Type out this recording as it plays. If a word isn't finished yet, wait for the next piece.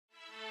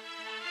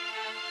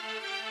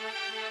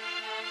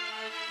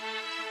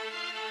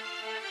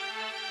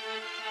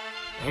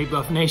Hey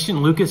Buff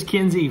Nation, Lucas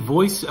Kinsey,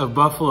 voice of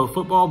Buffalo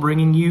football,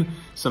 bringing you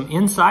some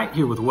insight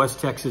here with West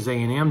Texas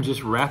A&M,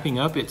 just wrapping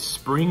up its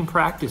spring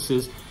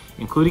practices,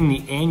 including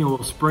the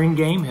annual spring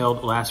game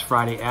held last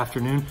Friday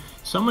afternoon.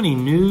 So many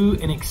new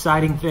and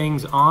exciting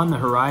things on the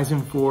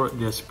horizon for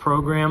this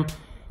program,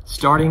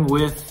 starting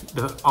with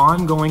the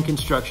ongoing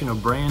construction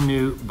of brand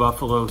new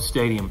Buffalo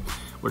Stadium,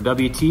 where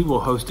WT will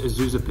host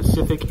Azusa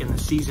Pacific in the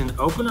season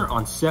opener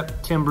on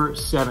September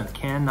 7th.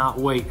 Cannot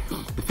wait.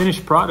 The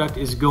finished product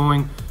is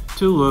going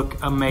to look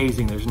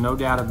amazing. There's no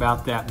doubt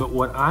about that. But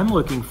what I'm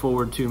looking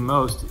forward to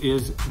most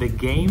is the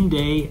game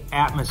day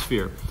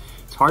atmosphere.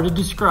 It's hard to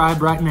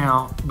describe right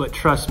now, but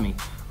trust me,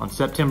 on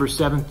September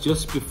 7th,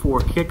 just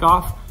before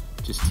kickoff,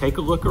 just take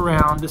a look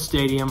around the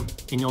stadium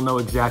and you'll know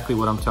exactly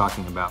what I'm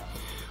talking about.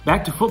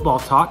 Back to football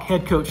talk.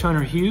 Head coach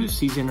Hunter Hughes,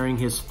 he's entering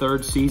his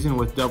third season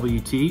with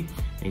WT,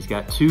 and he's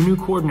got two new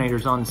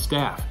coordinators on the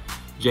staff.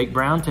 Jake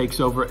Brown takes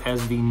over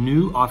as the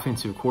new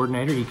offensive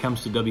coordinator. He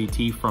comes to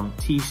WT from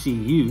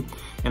TCU.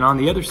 And on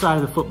the other side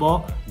of the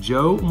football,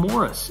 Joe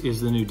Morris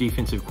is the new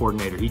defensive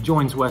coordinator. He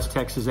joins West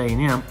Texas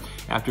A&M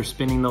after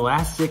spending the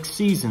last 6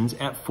 seasons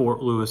at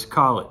Fort Lewis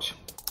College.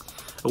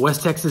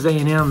 West Texas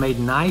A&M made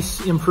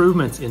nice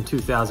improvements in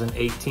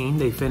 2018.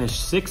 They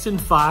finished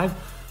 6-5,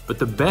 but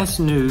the best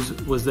news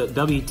was that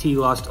WT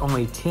lost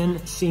only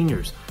 10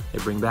 seniors. They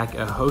bring back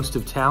a host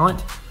of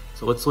talent.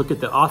 So let's look at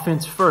the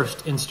offense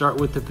first and start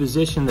with the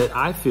position that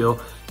I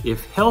feel,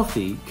 if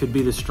healthy, could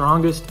be the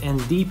strongest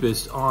and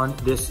deepest on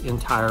this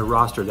entire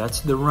roster. That's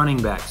the running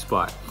back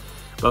spot.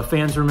 Buff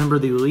fans remember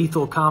the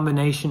lethal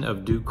combination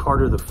of Duke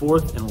Carter IV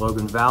and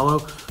Logan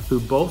Vallow, who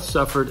both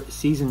suffered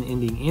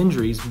season-ending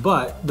injuries,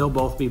 but they'll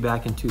both be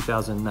back in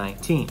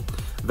 2019.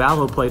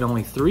 Vallow played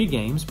only 3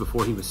 games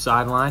before he was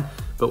sidelined,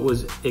 but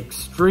was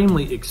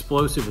extremely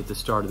explosive at the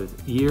start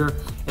of the year.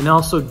 And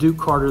also Duke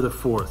Carter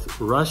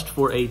IV rushed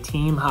for a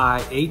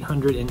team-high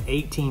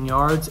 818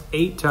 yards,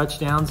 8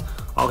 touchdowns.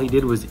 All he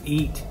did was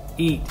eat.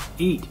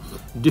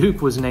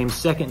 Duke was named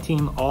second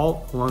team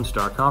All-Lone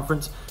Star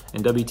Conference,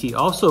 and WT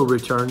also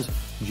returns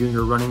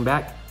junior running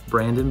back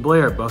Brandon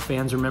Blair. Buff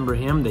fans remember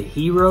him, the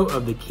hero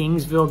of the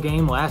Kingsville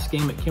game, last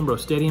game at Kimbrough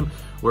Stadium,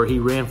 where he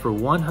ran for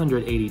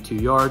 182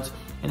 yards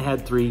and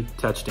had 3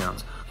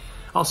 touchdowns.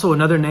 Also,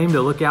 another name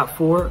to look out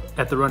for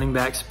at the running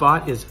back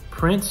spot is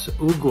Prince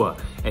Ugwa,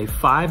 a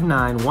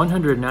 5'9",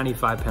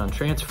 195-pound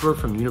transfer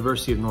from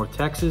University of North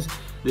Texas.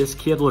 This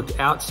kid looked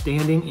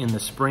outstanding in the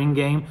spring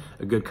game,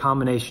 a good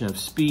combination of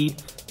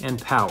speed and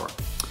power.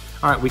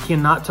 All right, we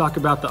cannot talk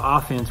about the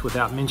offense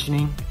without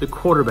mentioning the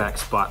quarterback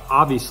spot,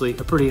 obviously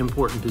a pretty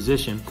important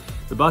position.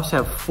 The Buffs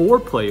have 4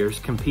 players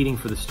competing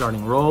for the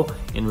starting role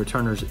in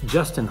returners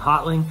Justin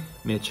Hotling,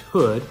 Mitch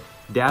Hood,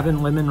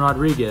 Davin Lemon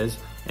Rodriguez,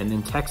 and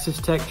then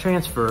Texas Tech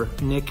transfer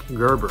Nick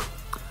Gerber.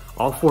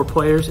 All 4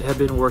 players have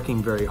been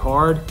working very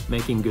hard,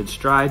 making good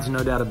strides,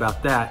 no doubt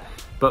about that.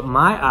 But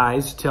my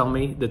eyes tell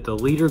me that the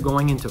leader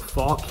going into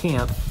fall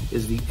camp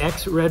is the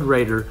ex-Red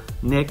Raider,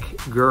 Nick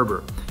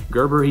Gerber.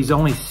 Gerber, he's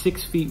only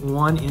 6 feet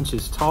 1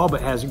 inches tall, but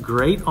has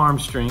great arm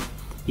strength.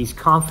 He's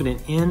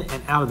confident in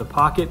and out of the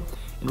pocket.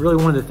 And really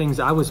one of the things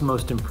I was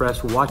most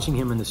impressed watching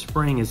him in the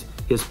spring is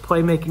his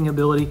playmaking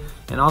ability,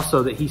 and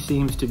also that he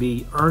seems to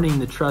be earning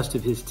the trust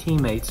of his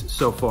teammates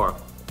so far.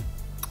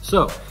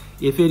 So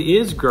if it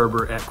is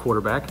Gerber at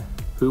quarterback,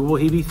 who will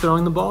he be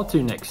throwing the ball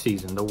to next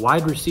season? The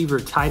wide receiver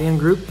tight end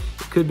group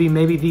could be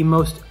maybe the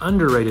most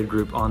underrated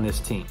group on this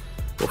team.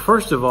 Well,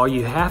 first of all,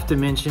 you have to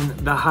mention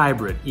the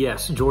hybrid.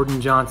 Yes,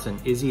 Jordan Johnson.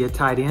 Is he a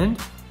tight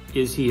end?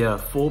 Is he a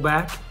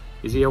fullback?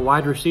 Is he a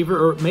wide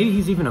receiver? Or maybe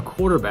he's even a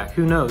quarterback,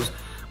 who knows?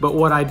 But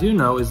what I do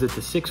know is that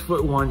the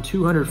 6'1",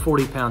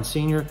 240-pound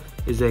senior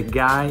is a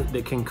guy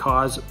that can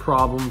cause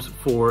problems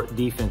for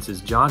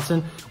defenses.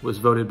 Johnson was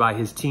voted by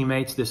his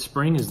teammates this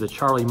spring as the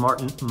Charlie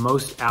Martin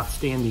most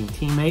outstanding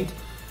teammate.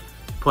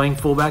 Playing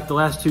fullback the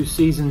last 2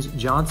 seasons,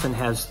 Johnson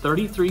has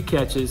 33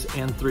 catches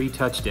and 3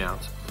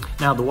 touchdowns.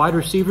 Now, the wide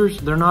receivers,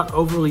 they're not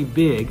overly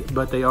big,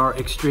 but they are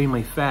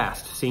extremely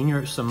fast.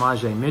 Senior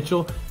Samaje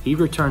Mitchell, he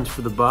returns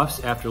for the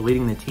Buffs after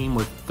leading the team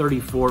with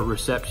 34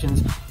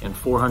 receptions and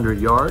 400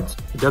 yards.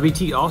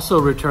 WT also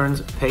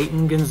returns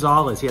Peyton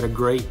Gonzalez. He had a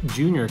great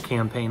junior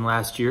campaign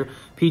last year.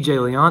 PJ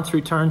Leonce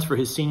returns for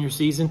his senior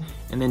season.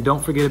 And then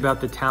don't forget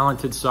about the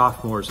talented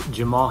sophomores.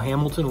 Jamal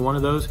Hamilton, one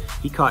of those,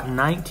 he caught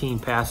 19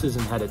 passes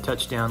and had a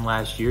touchdown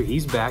last year.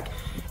 He's back.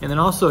 And then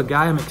also a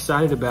guy I'm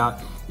excited about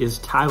is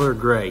Tyler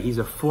Gray. He's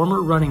a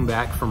former running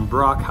back from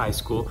Brock High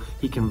School.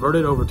 He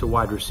converted over to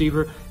wide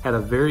receiver, had a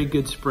very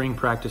good spring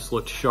practice,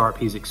 looked sharp.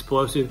 He's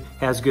explosive,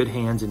 has good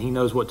hands, and he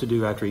knows what to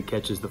do after he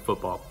catches the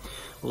football.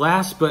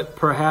 Last but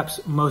perhaps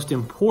most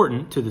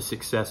important to the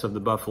success of the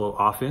Buffalo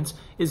offense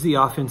is the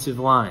offensive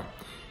line.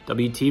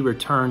 WT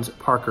returns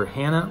Parker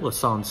Hanna,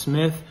 LaSawn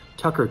Smith,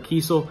 Tucker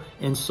Kiesel,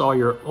 and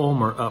Sawyer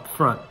Ulmer up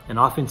front. And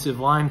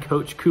offensive line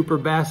coach Cooper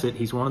Bassett,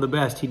 he's one of the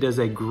best. He does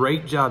a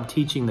great job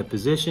teaching the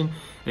position,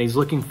 and he's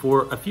looking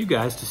for a few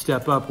guys to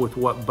step up with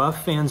what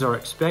Buff fans are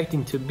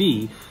expecting to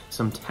be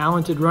some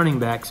talented running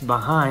backs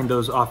behind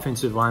those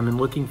offensive linemen,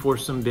 looking for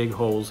some big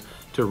holes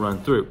to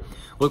run through.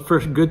 Look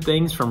for good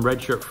things from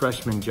redshirt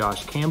freshman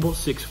Josh Campbell,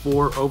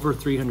 6'4", over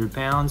 300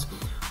 pounds.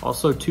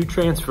 Also 2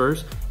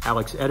 transfers,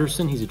 Alex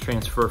Ederson, he's a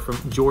transfer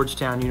from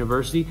Georgetown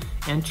University,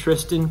 and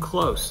Tristan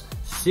Close,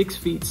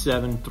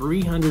 6'7",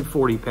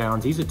 340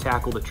 pounds. He's a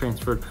tackle that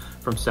transferred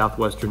from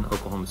Southwestern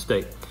Oklahoma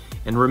State.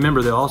 And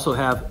remember, they also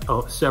have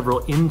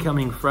several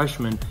incoming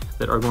freshmen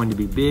that are going to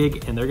be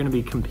big, and they're going to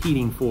be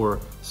competing for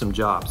some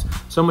jobs.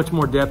 So much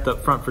more depth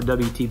up front for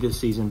WT this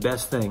season.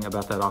 Best thing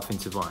about that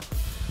offensive line.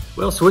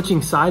 Well,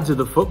 switching sides of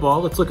the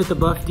football, let's look at the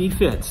Buff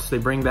defense. They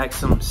bring back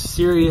some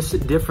serious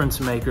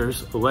difference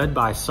makers, led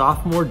by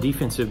sophomore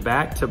defensive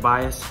back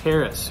Tobias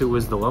Harris, who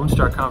was the Lone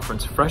Star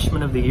Conference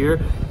Freshman of the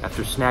Year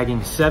after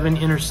snagging 7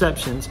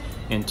 interceptions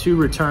and 2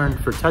 returned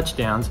for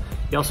touchdowns.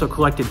 He also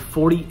collected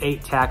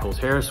 48 tackles.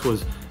 Harris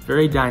was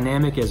very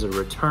dynamic as a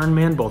return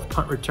man, both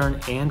punt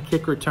return and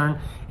kick return,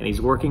 and he's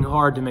working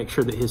hard to make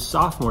sure that his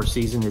sophomore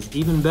season is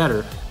even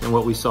better than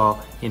what we saw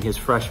in his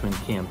freshman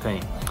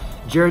campaign.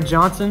 Jared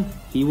Johnson,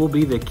 he will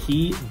be the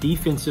key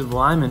defensive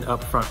lineman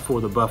up front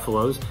for the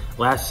Buffaloes.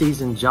 Last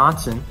season,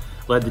 Johnson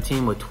led the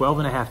team with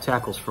 12.5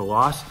 tackles for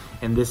loss,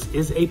 and this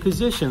is a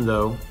position,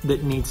 though,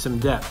 that needs some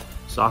depth.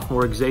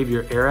 Sophomore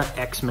Xavier Era,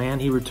 X-Man,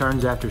 he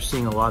returns after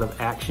seeing a lot of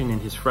action in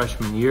his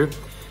freshman year.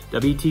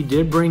 WT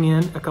did bring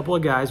in a couple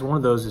of guys. One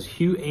of those is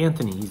Hugh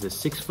Anthony. He's a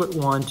 6'1",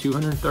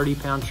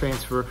 230-pound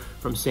transfer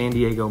from San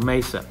Diego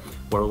Mesa,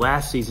 where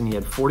last season he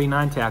had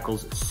 49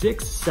 tackles,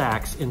 6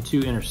 sacks, and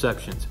 2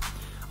 interceptions.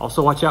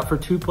 Also watch out for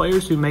 2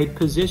 players who made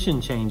position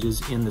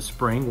changes in the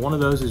spring. One of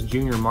those is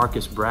junior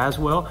Marcus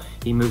Braswell.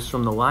 He moves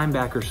from the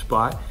linebacker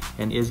spot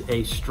and is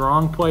a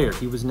strong player.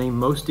 He was named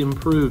most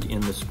improved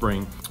in the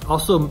spring.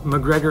 Also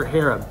McGregor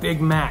Hara,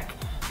 Big Mac,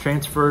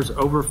 transfers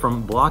over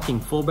from blocking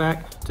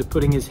fullback to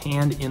putting his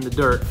hand in the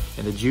dirt,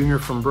 and the junior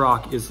from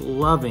Brock is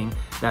loving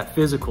that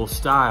physical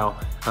style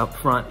up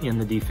front in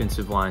the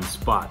defensive line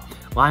spot.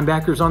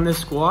 Linebackers on this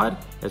squad,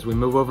 as we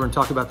move over and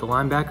talk about the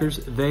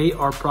linebackers, they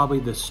are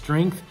probably the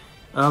strength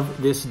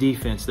of this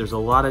defense. There's a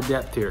lot of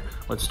depth here.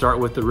 Let's start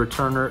with the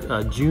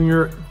returner,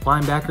 junior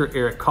linebacker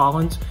Eric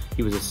Collins.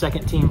 He was a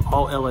second-team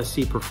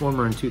All-LSC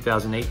performer in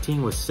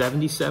 2018 with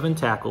 77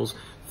 tackles,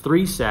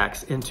 3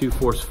 sacks, and 2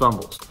 forced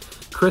fumbles.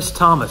 Chris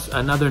Thomas,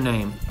 another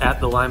name at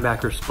the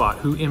linebacker spot,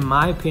 who in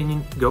my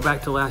opinion, go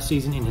back to last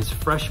season in his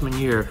freshman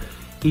year,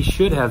 he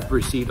should have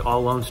received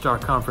all Lone Star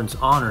Conference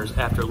honors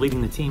after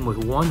leading the team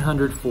with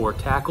 104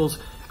 tackles.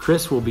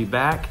 Chris will be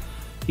back.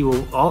 He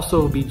will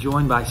also be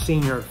joined by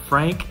senior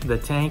Frank the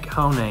Tank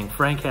Honang.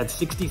 Frank had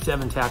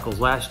 67 tackles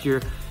last year,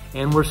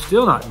 and we're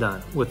still not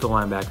done with the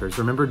linebackers.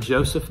 Remember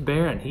Joseph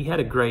Barron, he had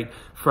a great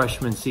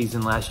freshman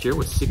season last year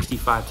with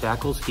 65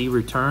 tackles. He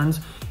returns,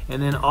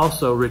 and then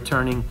also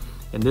returning,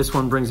 and this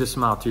one brings a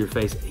smile to your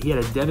face, he had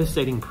a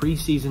devastating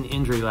preseason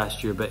injury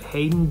last year, but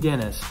Hayden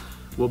Dennis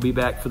will be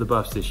back for the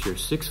Buffs this year.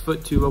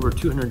 6'2", over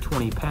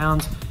 220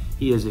 pounds.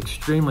 He is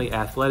extremely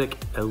athletic,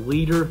 a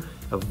leader,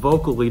 a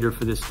vocal leader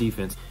for this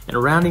defense.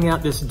 And rounding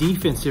out this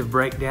defensive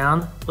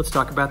breakdown, let's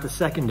talk about the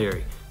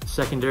secondary. The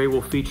secondary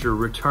will feature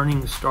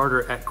returning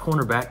starter at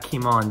cornerback,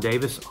 Keemon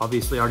Davis.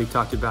 Obviously, already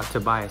talked about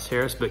Tobias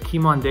Harris, but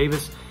Keemon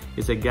Davis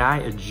is a guy,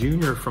 a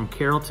junior from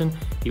Carrollton.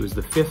 He was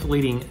the 5th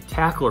leading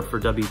tackler for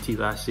WT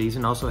last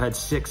season, also had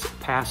 6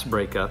 pass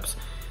breakups.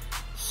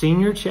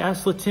 Senior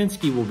Chaz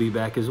Slatinsky will be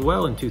back as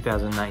well in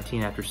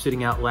 2019 after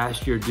sitting out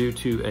last year due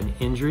to an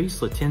injury.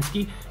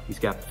 Slatinsky, he's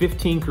got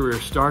 15 career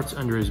starts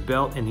under his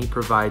belt, and he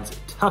provides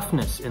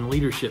toughness and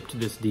leadership to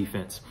this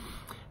defense.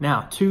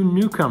 Now, 2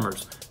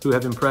 newcomers who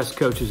have impressed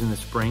coaches in the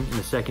spring in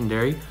the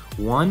secondary.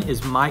 One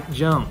is Mike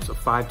Jones, a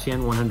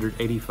 5'10",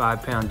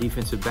 185-pound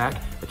defensive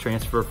back, a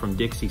transfer from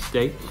Dixie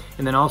State.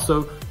 And then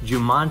also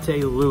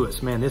Jumonte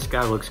Lewis. Man, this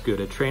guy looks good,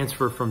 a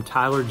transfer from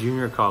Tyler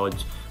Junior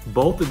College.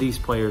 Both of these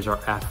players are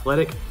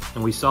athletic,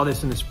 and we saw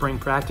this in the spring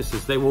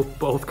practices. They will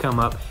both come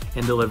up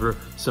and deliver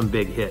some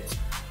big hits.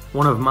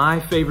 One of my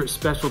favorite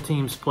special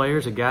teams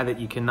players, a guy that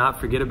you cannot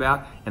forget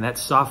about, and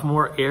that's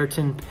sophomore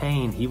Ayrton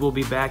Payne. He will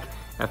be back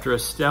after a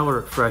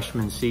stellar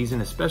freshman season,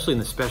 especially in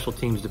the special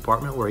teams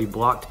department where he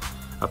blocked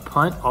a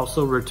punt,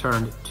 also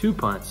returned 2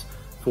 punts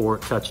for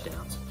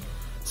touchdowns.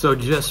 So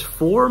just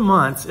 4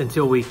 months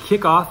until we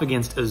kick off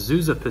against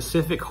Azusa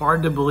Pacific.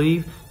 Hard to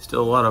believe.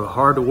 Still a lot of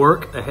hard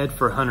work ahead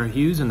for Hunter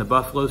Hughes and the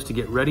Buffaloes to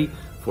get ready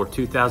for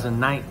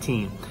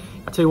 2019.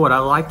 I'll tell you what, I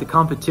like the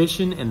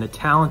competition and the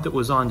talent that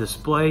was on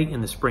display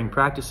in the spring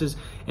practices.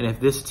 And if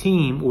this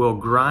team will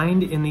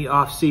grind in the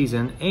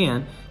offseason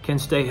and can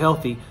stay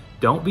healthy,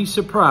 don't be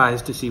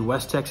surprised to see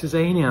West Texas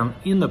A&M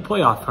in the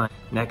playoff hunt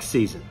next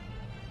season.